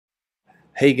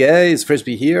Hey guys,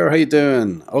 Frisbee here, how you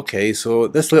doing? Okay, so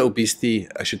this little beastie,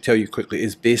 I should tell you quickly,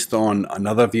 is based on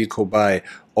another vehicle by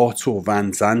Otto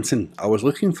Van Zantan. I was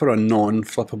looking for a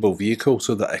non-flippable vehicle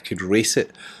so that I could race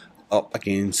it up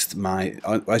against my,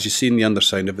 as you see in the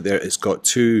underside of it there, it's got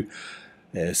two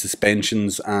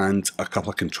suspensions and a couple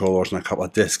of controllers and a couple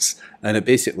of discs, and it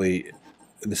basically,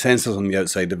 the sensors on the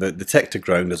outside of it detect the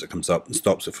ground as it comes up and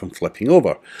stops it from flipping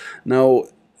over. Now,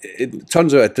 it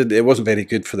turns out it wasn't very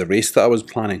good for the race that I was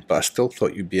planning, but I still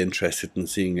thought you'd be interested in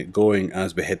seeing it going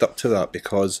as we head up to that,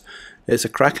 because it's a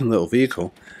cracking little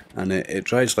vehicle and it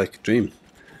drives like a dream.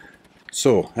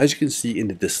 So, as you can see in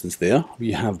the distance there,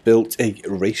 we have built a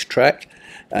racetrack,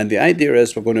 and the idea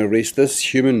is we're going to race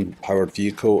this human powered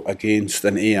vehicle against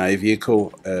an AI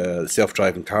vehicle,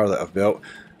 self-driving car that I've built,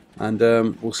 and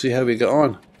we'll see how we get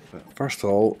on. But first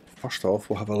off,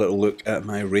 we'll have a little look at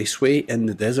my raceway in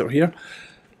the desert here.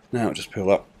 Now I'll just pull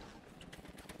up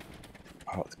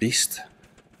the beast.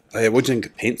 What do you think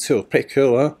of paint tool? Pretty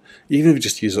cool, huh? Even if you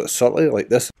just use it subtly like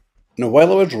this. Now,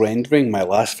 while I was rendering my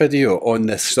last video on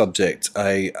this subject,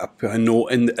 I put a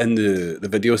note in the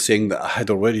video saying that I had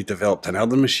already developed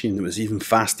another machine that was even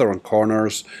faster on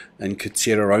corners and could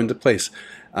tear around the place.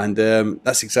 And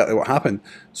that's exactly what happened.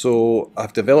 So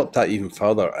I've developed that even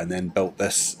further and then built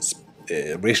this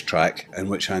racetrack in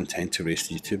which I intend to race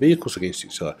these two vehicles against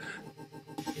each other.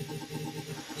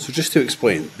 So just to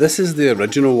explain, this is the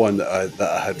original one that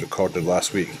I had recorded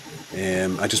last week.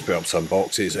 I just put up some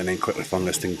boxes and then quickly flung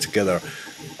this thing together,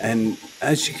 and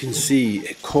as you can see,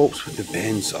 it copes with the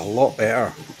bends a lot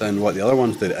better than what the other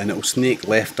ones did, and it will snake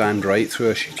left and right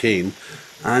through a chicane,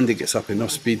 and it gets up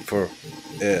enough speed for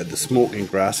the smoke and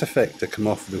grass effect to come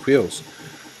off the wheels.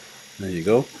 There you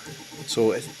go.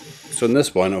 So in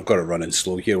this one, I've got it running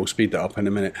slow here, we'll speed that up in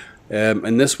a minute.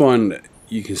 In this one,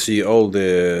 you can see all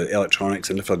the electronics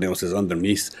and everything else is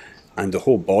underneath, and the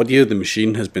whole body of the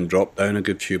machine has been dropped down a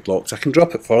good few blocks. I can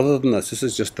drop it further than this. This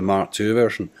is just the Mark II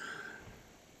version.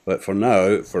 But for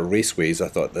now, for raceways, I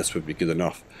thought this would be good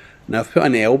enough. Now I've put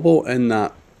an elbow in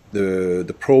that,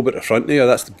 the probe at the front there,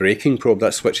 that's the braking probe,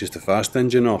 that switches the fast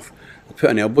engine off. I put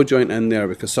an elbow joint in there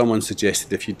because someone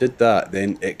suggested if you did that,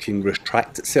 then it can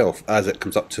retract itself as it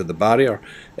comes up to the barrier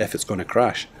if it's going to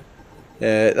crash.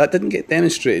 That didn't get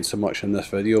demonstrated so much in this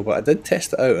video, but I did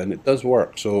test it out and it does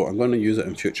work, so I'm going to use it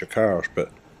in future cars,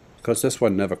 but because this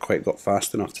one never quite got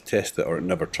fast enough to test it, or it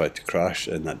never tried to crash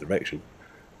in that direction.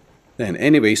 Then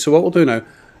anyway, so what we'll do now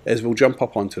is we'll jump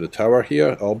up onto the tower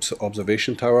here,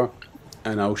 observation tower,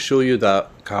 and I'll show you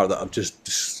that car that I've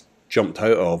just jumped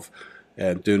out of,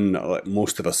 doing like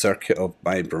most of a circuit of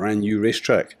my brand new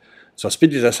racetrack. So I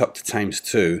speeded this up to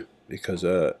 ×2 because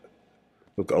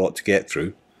we've got a lot to get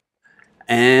through.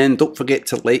 And don't forget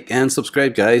to like and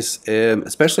subscribe, guys,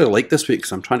 especially like this week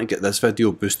because I'm trying to get this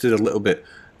video boosted a little bit.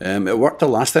 It worked the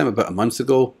last time about a month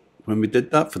ago when we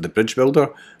did that for the bridge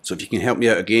builder, so if you can help me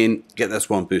out again, get this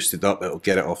one boosted up, it'll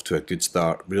get it off to a good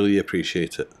start. Really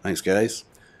appreciate it. Thanks, guys.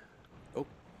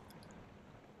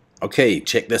 Okay,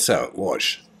 check this out,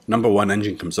 watch. Number 1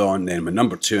 engine comes on, then my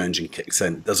number 2 engine kicks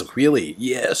in, does a wheelie,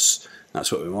 yes, that's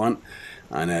what we want.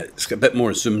 And it's got a bit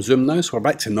more zoom now, so we're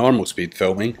back to normal speed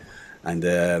filming. And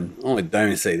only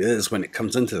downside is when it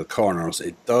comes into the corners,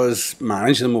 it does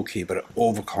manage them okay, but it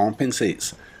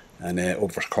overcompensates. And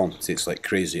overcompensates like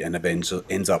crazy and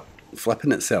ends up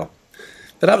flipping itself.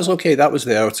 But that was okay, that was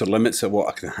the outer limits of what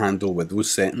I can handle with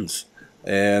those settings.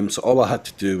 So all I had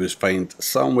to do was find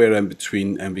somewhere in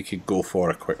between and we could go for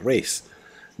a quick race.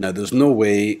 Now there's no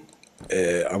way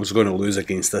I was going to lose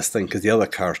against this thing because the other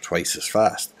car's twice as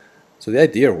fast. So the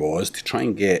idea was to try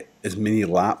and get as many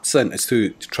laps in, as to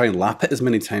try and lap it as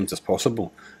many times as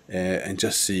possible, and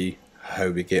just see how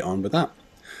we get on with that.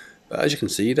 But as you can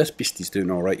see, this beastie's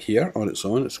doing alright here on its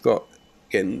own. It's got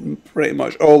getting pretty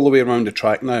much all the way around the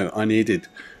track now, unaided.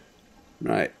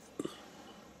 Right.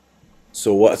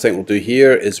 So what I think we'll do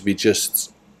here is we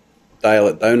just dial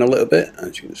it down a little bit.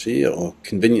 As you can see, it'll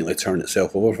conveniently turn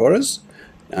itself over for us.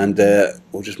 And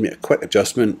we'll just make a quick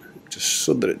adjustment, just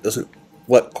so that it doesn't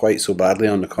flip quite so badly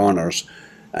on the corners,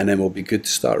 and then we'll be good to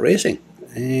start racing,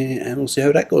 and we'll see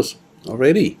how that goes.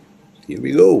 Alrighty, here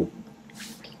we go.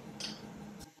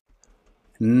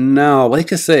 Now,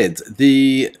 like I said,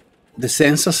 the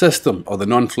sensor system, or the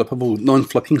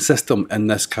non-flipping system in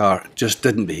this car just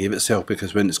didn't behave itself,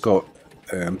 because when it's got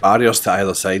barriers to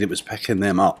either side, it was picking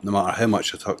them up no matter how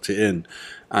much I tucked it in,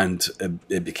 and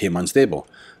it became unstable.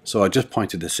 So I just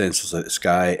pointed the sensors at the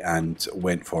sky and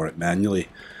went for it manually.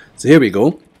 So here we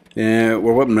go. We're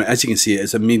whipping around. As you can see,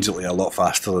 it's immediately a lot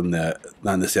faster than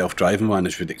the self-driving one,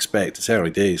 as you'd expect. It's early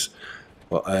days.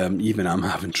 but even I'm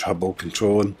having trouble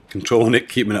controlling it,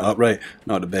 keeping it upright.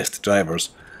 Not the best of drivers,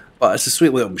 but it's a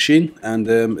sweet little machine, and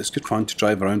it's good fun to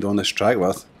drive around on this track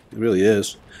with. It really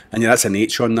is. And yeah, that's an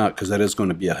H on that because there is going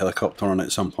to be a helicopter on it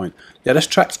at some point. Yeah, this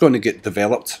track's going to get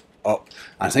developed up.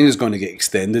 I think it's going to get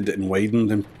extended and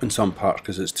widened in some parts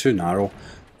because it's too narrow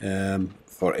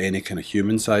for any kind of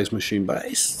human-sized machine. But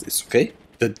it's okay.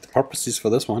 The purposes for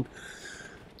this one.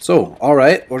 So,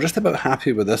 alright, we're just about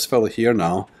happy with this fella here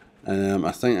now.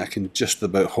 I think I can just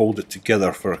about hold it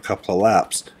together for a couple of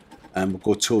laps. And we'll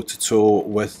go toe to toe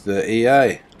with the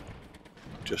AI.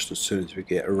 Just as soon as we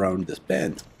get around this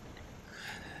bend.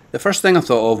 The first thing I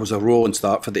thought of was a roll and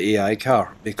start for the AI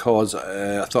car, because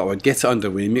I thought I would get it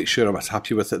underway, make sure I was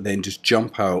happy with it, then just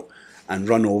jump out and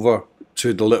run over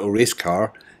to the little race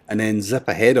car and then zip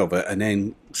ahead of it and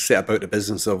then set about the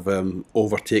business of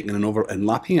overtaking and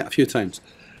lapping it a few times.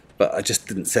 But I just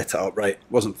didn't set it up right, it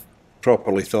wasn't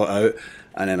properly thought out,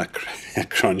 and then I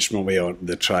crunched my way on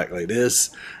the track like this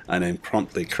and then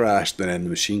promptly crashed, and then the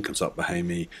machine comes up behind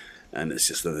me and it's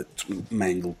just a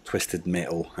mangled, twisted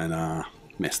metal, and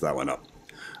messed that one up.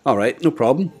 Alright, no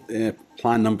problem.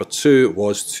 Plan number 2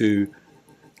 was to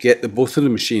get both of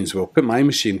the machines. We'll put my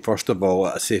machine first of all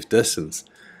at a safe distance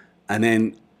and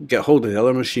then get hold of the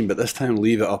other machine, but this time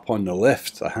leave it up on the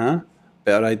lift. Better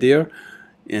idea.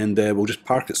 And we'll just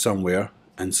park it somewhere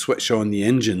and switch on the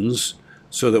engines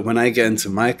so that when I get into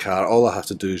my car, all I have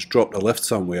to do is drop the lift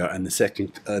somewhere and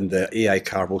the AI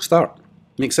car will start.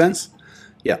 Make sense?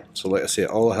 Yeah, so like I say,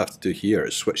 all I have to do here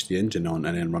is switch the engine on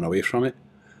and then run away from it.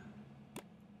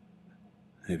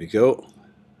 There we go,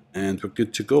 and we're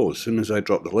good to go. As soon as I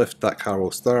drop the lift, that car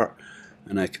will start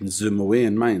and I can zoom away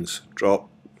in mines. Drop,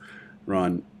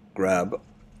 run, grab,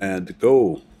 and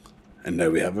go. And now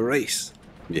we have a race.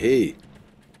 Yay!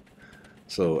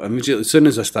 So immediately, as soon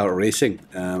as I start racing,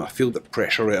 I feel the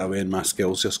pressure right away and my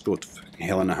skills just go to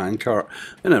hell in a handcart.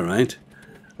 And alright.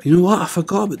 You know what, I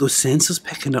forgot about those sensors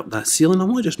picking up that ceiling. I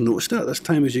only just noticed that this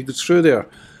time as you go through there.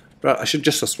 Right, I should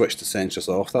just have switched the sensors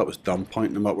off. That was dumb,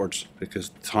 pointing them upwards, because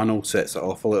the tunnel sets it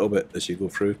off a little bit as you go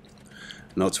through.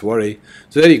 Not to worry.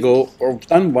 So there you go. We've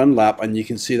done one lap and you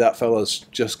can see that fella's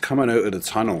just coming out of the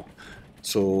tunnel.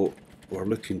 So we're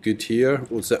looking good here.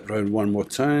 We'll zip round one more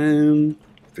time.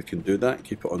 If we can do that,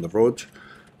 keep it on the road.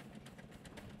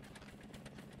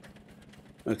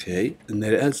 Okay, and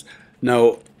there it is.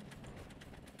 Now,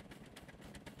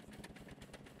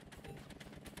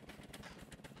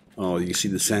 oh, you see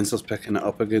the sensors picking it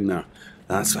up again there.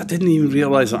 I didn't even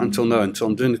realise that until now, until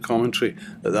I'm doing the commentary,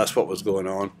 that's what was going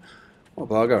on. What a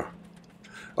bugger.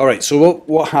 Alright, so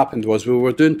what happened was we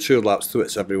were doing 2 laps to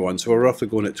its everyone, so we're roughly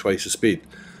going at twice the speed.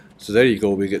 So there you go,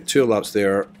 we get 2 laps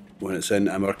there when it's in,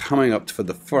 and we're coming up for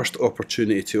the first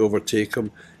opportunity to overtake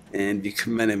him, and you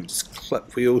come in and just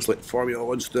clip wheels like Formula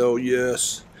 1 style,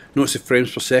 yes. Notice the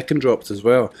frames per second dropped as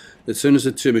well. As soon as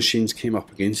the 2 machines came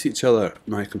up against each other,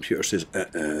 my computer says,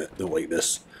 don't like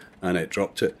this, and it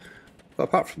dropped it. But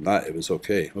apart from that, it was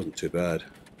okay, it wasn't too bad.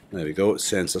 There we go,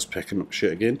 sensors picking up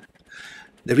shit again.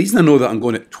 The reason I know that I'm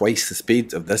going at twice the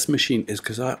speed of this machine is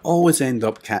because I always end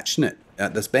up catching it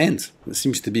at this bend. It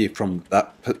seems to be from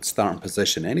that starting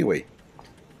position anyway.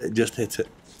 It just hit it.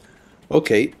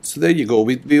 Okay, so there you go,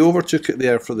 we overtook it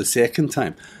there for the second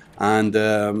time. And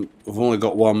we've only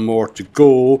got one more to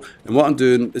go, and what I'm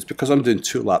doing is, because I'm doing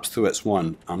 2 laps to its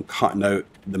 1, I'm cutting out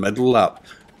the middle lap,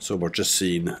 so we're just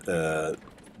seeing the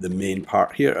main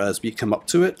part here as we come up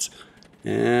to it,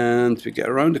 and we get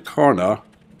around the corner,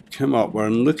 come up, we're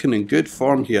looking in good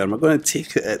form here, and we're going to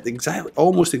take it at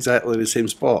almost exactly the same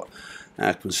spot. And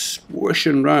I can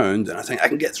swooshing round, and I think I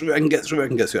can get through, I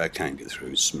can't get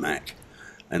through, smack.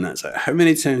 And that's like, how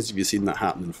many times have you seen that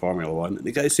happen in Formula 1? And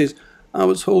the guy says, I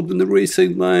was holding the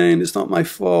racing line, it's not my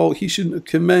fault, he shouldn't have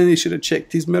come in, he should have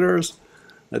checked his mirrors.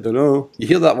 I don't know, you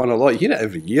hear that one a lot, you hear it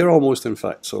every year almost, in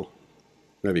fact, so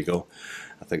there we go.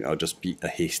 I think I'll just beat a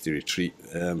hasty retreat,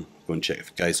 go and check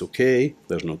if the guy's okay.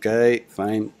 There's no guy,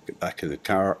 fine, get back in the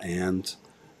car and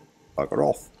bugger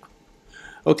off.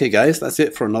 Okay guys, that's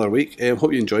it for another week.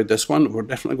 Hope you enjoyed this one. We're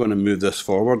definitely going to move this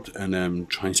forward and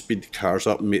try and speed the cars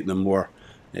up and make them more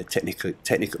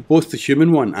technical, both the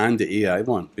human one and the AI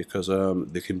one, because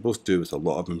they can both do with a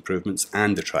lot of improvements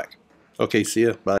and the track. Okay, see ya, bye.